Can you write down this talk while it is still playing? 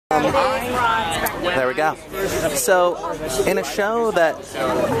There we go. So, in a show that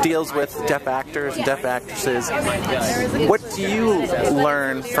deals with deaf actors and deaf actresses, what do you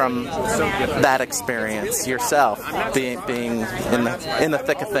learn from that experience yourself, being in the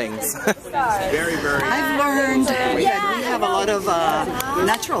thick of things? I've learned that we have a lot of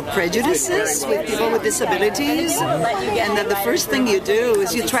natural prejudices with people with disabilities, and that the first thing you do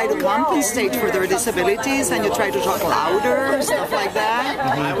is you try to compensate for their disabilities, and you try to talk louder, stuff like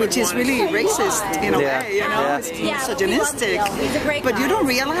that, which is really racist in a way, you know, it's misogynistic. But you don't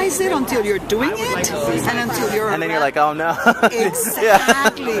realize it until you're doing it, and until you're and then you're like, oh no.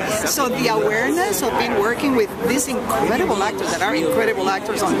 Exactly. So the awareness of being working with these incredible actors that are incredible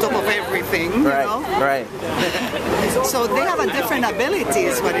actors on top of everything, you know? Right. So they have a different ability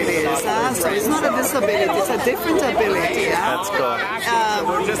is what it is. So it's not a disability, it's a different ability. That's cool.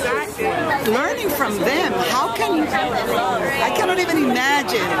 Learning from them, I cannot even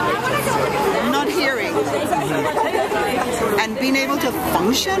imagine not hearing and being able to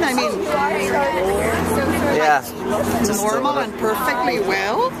function. I mean, normal and perfectly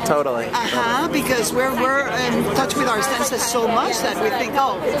well. Totally. Because we're in touch with our senses so much that we think,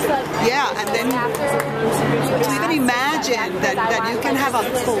 oh, yeah, and then to even imagine that you can have a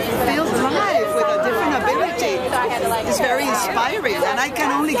fulfilled life with a different ability is very inspiring. And I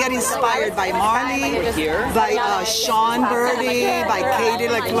can only get inspired by Marley, by Sean Birdie, by Katie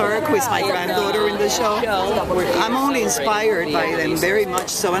Leclerc, who is my granddaughter in the show. I'm only inspired by them very much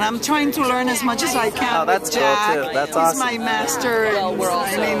so, and I'm trying to learn as much as I can. Oh, that's Jack. cool too. That's awesome. He's my master.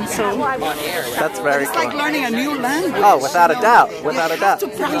 That's very it's cool. like learning a new language. Oh, without a doubt. Without a doubt. You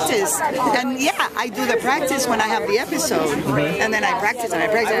have to practice. And yeah, I do the practice when I have the episode. And then I practice and I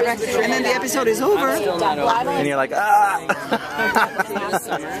practice and I practice. And then the episode is over. And you're like, ah.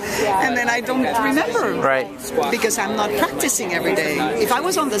 And then I don't remember. Right. Because I'm not practicing every day. If I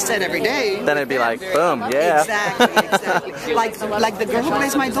was on the set every day, then it'd be like, boom, yeah. Exactly. Like the girl who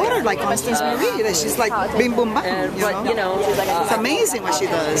plays my daughter, like Constance Marie. She's like bim boom bam. You know? It's amazing what she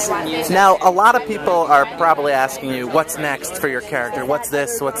does. Now, a lot of people are probably asking you, what's next for your character? What's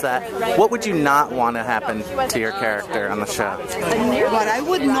this? What's that? What would you not want to happen to your character on the show? What I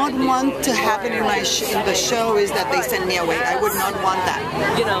would not want to happen in the show is that they send me away. I would not want that.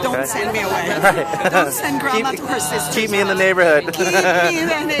 Don't send me away. Right. Don't send Grandma to her sister's Keep me in the neighborhood. Keep me in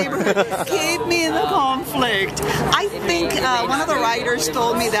the neighborhood. Keep me in the conflict. I think one of the writers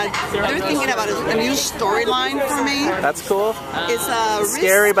told me that they're thinking about a new storyline for me. That's cool. It's a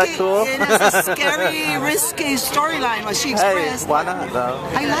scary but cool. It is a scary, risky storyline, what she expressed. Hey, why not though?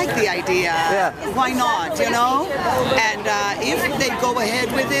 I like the idea. Yeah. Why not, you know? And if they go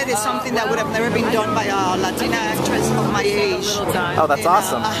ahead with it, it's something that would have never been done by a Latina actress of my age. Oh, that's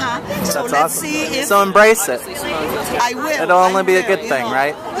awesome. So that's let's awesome. see if... So embrace it. I will. It'll only be a good thing,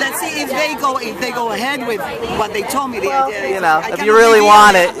 right? Let's see if they go ahead with what they told me the idea. You know, if you really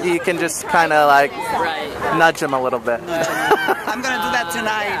want it, you can just kind of like nudge them a little bit. I'm going to do that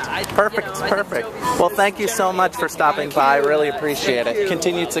tonight. Perfect. Well, thank you so much for stopping by. I really appreciate it.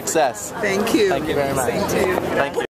 Continued success. Thank you. Thank you very much. Thank you. Thank you.